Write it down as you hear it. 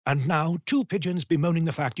And now, two pigeons bemoaning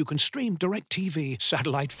the fact you can stream DirecTV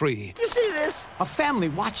satellite-free. You see this? A family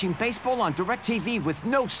watching baseball on DirecTV with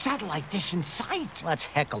no satellite dish in sight. Let's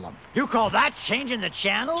heckle them. You call that changing the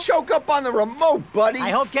channel? Choke up on the remote, buddy. I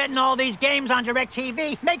hope getting all these games on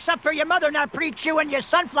DirecTV makes up for your mother not pre-chewing your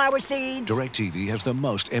sunflower seeds. DirecTV has the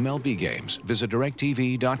most MLB games. Visit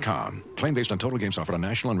DirecTV.com. Claim based on total games offered on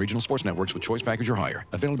national and regional sports networks with choice package or higher.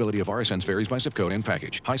 Availability of RSNs varies by zip code and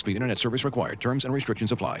package. High-speed internet service required. Terms and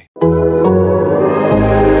restrictions apply.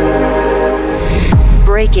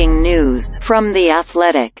 Breaking news from The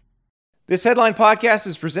Athletic. This headline podcast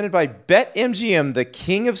is presented by BetMGM, the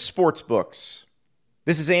king of sportsbooks.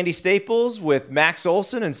 This is Andy Staples with Max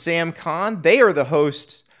Olson and Sam Kahn. They are the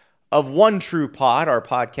host of One True Pod, our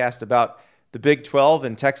podcast about the Big 12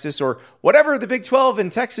 in Texas, or whatever the Big 12 in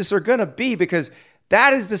Texas are going to be, because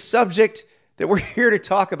that is the subject that we're here to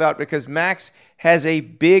talk about, because Max has a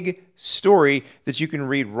big story that you can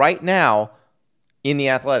read right now in The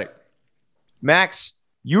Athletic. Max,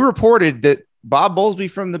 you reported that Bob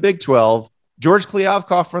Bowlesby from the Big 12, George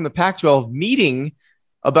Kliavkoff from the Pac-12 meeting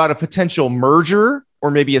about a potential merger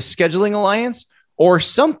or maybe a scheduling alliance or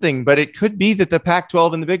something, but it could be that the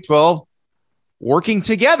Pac-12 and the Big 12 working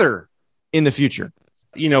together in the future.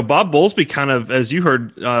 You know, Bob Bowlesby kind of, as you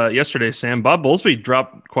heard yesterday, Sam, Bob Bowlesby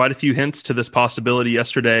dropped quite a few hints to this possibility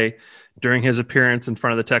yesterday during his appearance in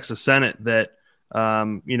front of the Texas Senate that,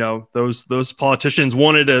 you know, those politicians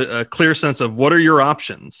wanted a clear sense of what are your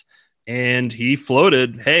options. And he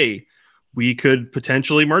floated, hey, we could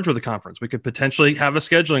potentially merge with the conference. We could potentially have a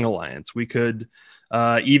scheduling alliance. We could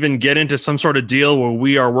even get into some sort of deal where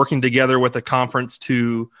we are working together with the conference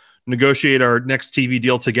to negotiate our next TV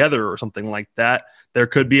deal together or something like that. There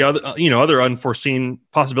could be other unforeseen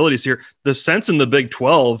possibilities here. The sense in the Big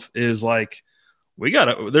 12 is like,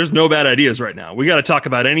 there's no bad ideas right now. We got to talk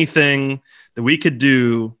about anything that we could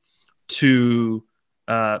do to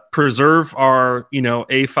preserve our,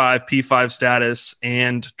 A5, P5 status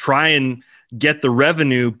and try and get the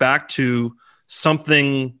revenue back to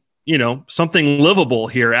something livable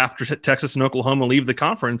here after Texas and Oklahoma leave the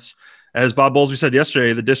conference. As Bob Bowlesby said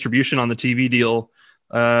yesterday, the distribution on the TV deal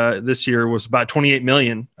this year was about $28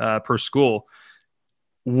 million per school.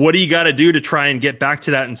 What do you got to do to try and get back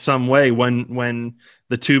to that in some way when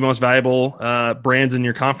the two most valuable brands in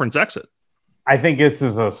your conference exit? I think this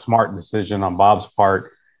is a smart decision on Bob's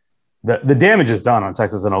part. The damage is done on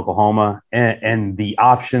Texas and Oklahoma, and the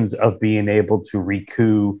options of being able to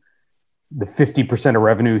recoup the 50% of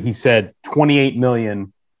revenue. He said $28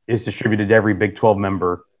 million is distributed to every Big 12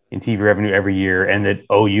 member in TV revenue every year, and that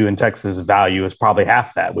OU and Texas value is probably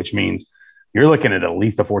half that, which means you're looking at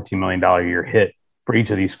least a $14 million a year hit for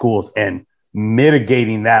each of these schools, and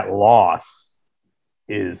mitigating that loss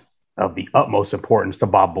is of the utmost importance to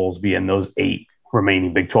Bob Bowlesby and those 8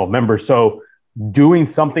 remaining Big 12 members. So doing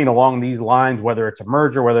something along these lines, whether it's a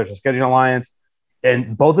merger, whether it's a scheduling alliance,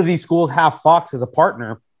 and both of these schools have Fox as a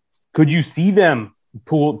partner, could you see them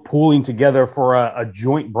pooling together for a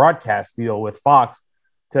joint broadcast deal with Fox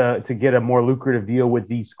to get a more lucrative deal with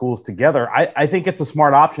these schools together? I think it's a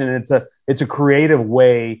smart option, and it's a creative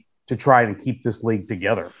way to try and keep this league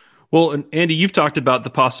together. Well, and Andy, you've talked about the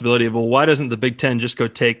possibility of, why doesn't the Big Ten just go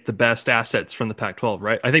take the best assets from the Pac-12,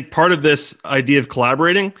 right? I think part of this idea of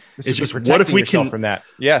collaborating is just what if we can from that?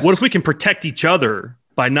 Yes. What if we can protect each other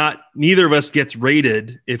by neither of us gets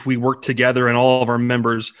rated if we work together and all of our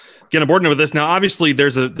members get on board with this? Now, obviously,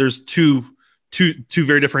 there's two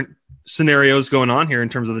very different scenarios going on here in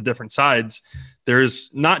terms of the different sides. There's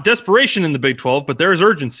not desperation in the Big 12, but there is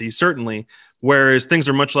urgency, certainly, whereas things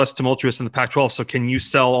are much less tumultuous in the Pac-12. So can you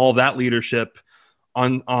sell all that leadership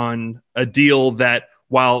on a deal that,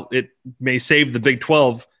 while it may save the Big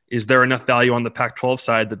 12, is there enough value on the Pac-12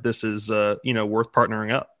 side that this is worth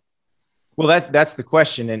partnering up? Well, that's the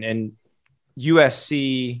question. And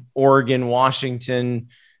USC, Oregon, Washington,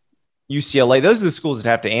 UCLA, those are the schools that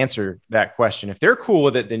have to answer that question. If they're cool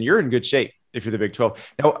with it, then you're in good shape if you're the Big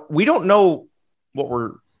 12. Now, we don't know what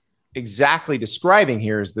we're exactly describing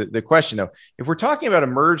here is the question, though. If we're talking about a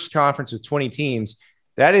merged conference with 20 teams,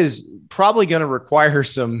 that is probably going to require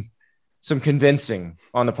some convincing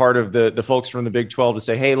on the part of the folks from the Big 12 to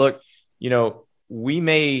say, hey, look, we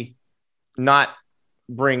may not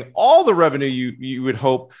bring all the revenue you would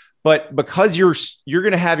hope, but because you're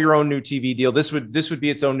going to have your own new TV deal, this would be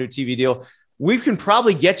its own new TV deal. We can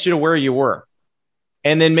probably get you to where you were.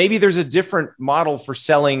 And then maybe there's a different model for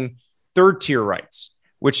selling third tier rights,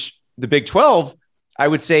 which the Big 12, I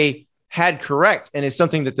would say, had correct and is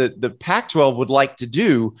something that the Pac-12 would like to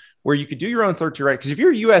do, where you could do your own third tier rights. Because if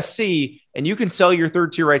you're USC and you can sell your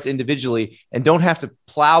third tier rights individually and don't have to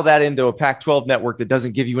plow that into a Pac-12 network that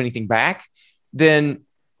doesn't give you anything back, then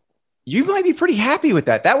you might be pretty happy with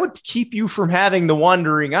that. That would keep you from having the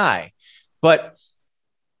wandering eye. But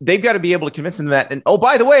they've got to be able to convince them that. And, oh,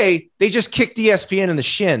 by the way, they just kicked ESPN in the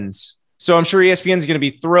shins. So I'm sure ESPN is going to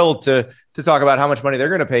be thrilled to talk about how much money they're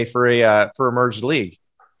going to pay for a merged league.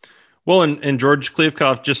 Well, and George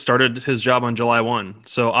Kliavkoff just started his job on July 1.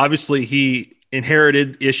 So obviously he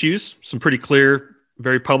inherited issues, some pretty clear,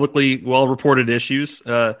 very publicly well-reported issues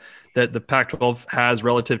that the Pac-12 has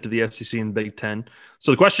relative to the SEC and Big Ten. So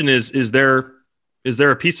the question is there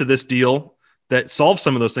a piece of this deal that solves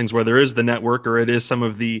some of those things, where there is the network or it is some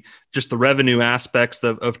of the just the revenue aspects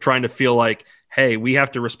of trying to feel like, hey, we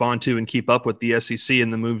have to respond to and keep up with the SEC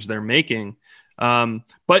and the moves they're making.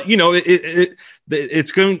 But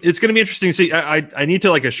it's going to be interesting to see. I need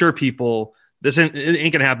to assure people it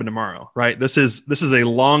ain't going to happen tomorrow, right? This is a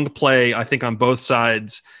long play, I think, on both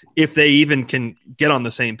sides, if they even can get on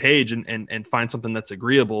the same page and find something that's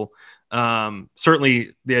agreeable.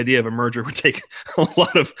 Certainly the idea of a merger would take a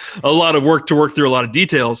lot of work to work through a lot of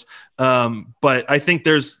details. But I think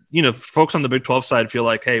there's, folks on the Big 12 side feel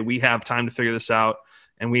like, hey, we have time to figure this out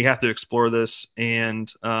and we have to explore this.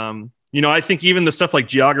 And, I think even the stuff like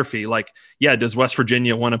geography, does West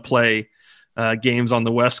Virginia want to play games on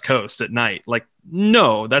the West Coast at night?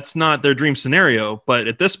 No, that's not their dream scenario. But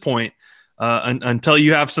at this point, until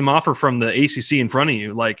you have some offer from the ACC in front of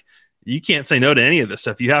you, you can't say no to any of this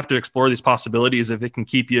stuff. You have to explore these possibilities if it can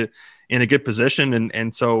keep you in a good position.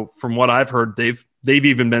 And so from what I've heard, they've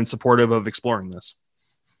even been supportive of exploring this.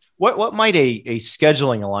 What might a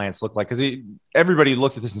scheduling alliance look like? Because everybody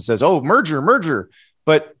looks at this and says, oh, merger.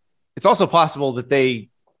 But it's also possible that they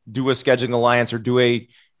do a scheduling alliance or do a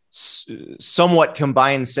somewhat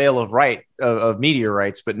combined sale of media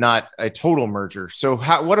rights, but not a total merger. So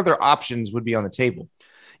what other options would be on the table?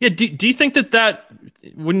 Yeah. Do you think that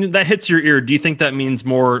when that hits your ear, do you think that means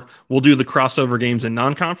more we'll do the crossover games in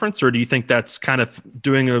non-conference, or do you think that's kind of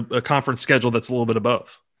doing a conference schedule that's a little bit of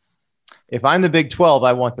both? If I'm the Big 12,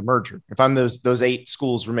 I want the merger. If I'm those 8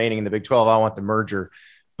 schools remaining in the Big 12, I want the merger.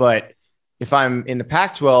 But if I'm in the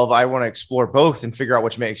Pac-12, I want to explore both and figure out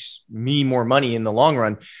which makes me more money in the long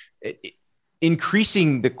run.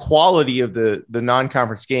 Increasing the quality of the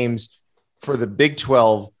non-conference games for the Big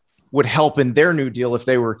 12 would help in their new deal if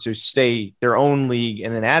they were to stay their own league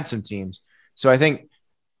and then add some teams. So I think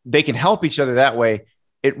they can help each other that way.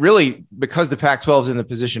 It really, because the Pac-12 is in the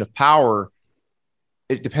position of power,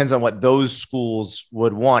 it depends on what those schools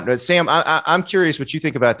would want. But Sam, I'm curious what you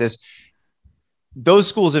think about this. Those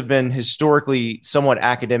schools have been historically somewhat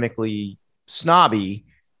academically snobby,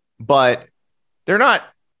 but they're not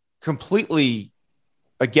completely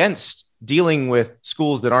against dealing with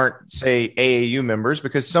schools that aren't, say, AAU members,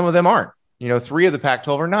 because some of them aren't. 3 of the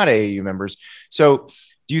Pac-12 are not AAU members. So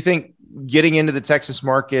do you think getting into the Texas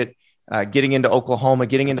market, getting into Oklahoma,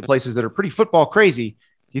 getting into places that are pretty football crazy, do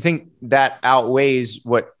you think that outweighs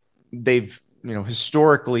what they've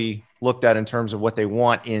historically looked at in terms of what they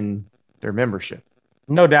want in their membership?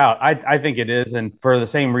 No doubt. I think it is. And for the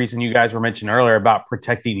same reason you guys were mentioning earlier about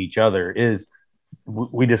protecting each other, is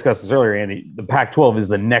we discussed this earlier, Andy, the Pac-12 is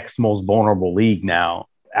the next most vulnerable league now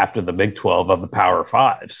after the Big 12 of the Power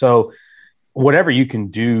 5. So whatever you can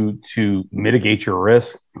do to mitigate your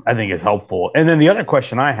risk, I think is helpful. And then the other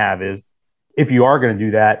question I have is, if you are going to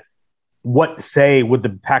do that, what say would the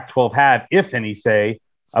Pac-12 have, if any say,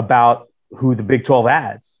 about who the Big 12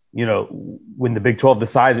 adds? When the Big 12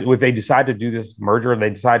 decides, if they decide to do this merger,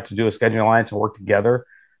 they decide to do a scheduling alliance and work together,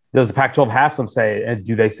 does the Pac-12 have some say? And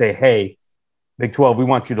do they say, hey, Big 12, we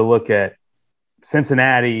want you to look at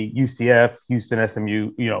Cincinnati, UCF, Houston,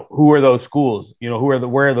 SMU, who are those schools?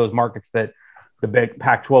 Where are those markets that the big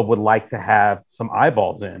Pac-12 would like to have some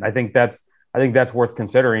eyeballs in? I think that's worth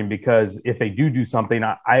considering, because if they do something,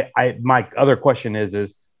 my other question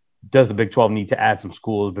is does the Big 12 need to add some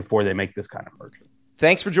schools before they make this kind of merger?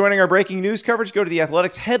 Thanks for joining our breaking news coverage. Go to the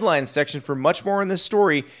Athletics headlines section for much more on this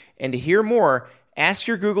story. And to hear more, ask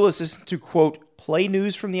your Google Assistant to, quote, play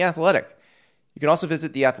news from The Athletic. You can also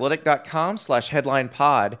visit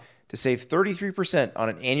theathletic.com/headlinepod to save 33% on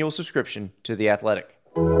an annual subscription to The Athletic.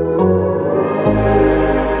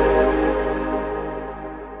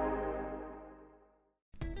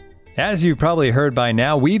 As you've probably heard by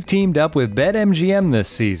now, we've teamed up with BetMGM this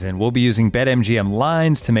season. We'll be using BetMGM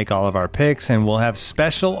lines to make all of our picks, and we'll have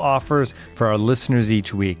special offers for our listeners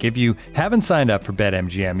each week. If you haven't signed up for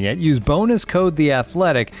BetMGM yet, use bonus code The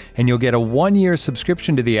Athletic, and you'll get a 1-year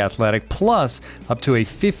subscription to The Athletic, plus up to a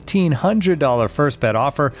 $1,500 first bet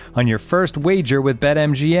offer on your first wager with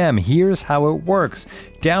BetMGM. Here's how it works.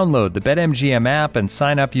 Download the BetMGM app and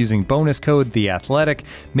sign up using bonus code The Athletic.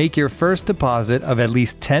 Make your first deposit of at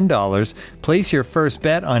least $10. Place your first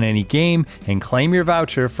bet on any game and claim your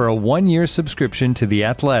voucher for a 1-year subscription to The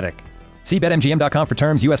Athletic. See BetMGM.com for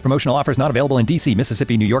terms. U.S. promotional offers not available in D.C.,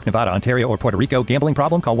 Mississippi, New York, Nevada, Ontario, or Puerto Rico. Gambling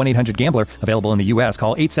problem? Call 1-800-GAMBLER. Available in the U.S.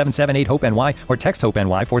 Call 877-8-HOPE-NY or text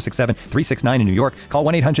HOPE-NY 467-369 in New York. Call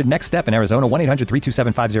 1-800-NEXT-STEP in Arizona.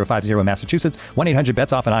 1-800-327-5050 in Massachusetts.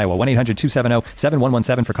 1-800-BETS-OFF in Iowa.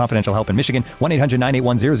 1-800-270-7117 for confidential help in Michigan.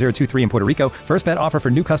 1-800-981-0023 in Puerto Rico. First bet offer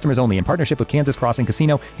for new customers only in partnership with Kansas Crossing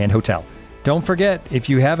Casino and Hotel. Don't forget, if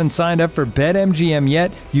you haven't signed up for BetMGM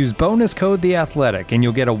yet, use bonus code The Athletic, and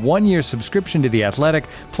you'll get a 1-year subscription to The Athletic,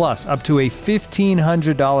 plus up to a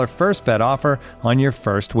 $1,500 first bet offer on your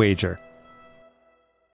first wager.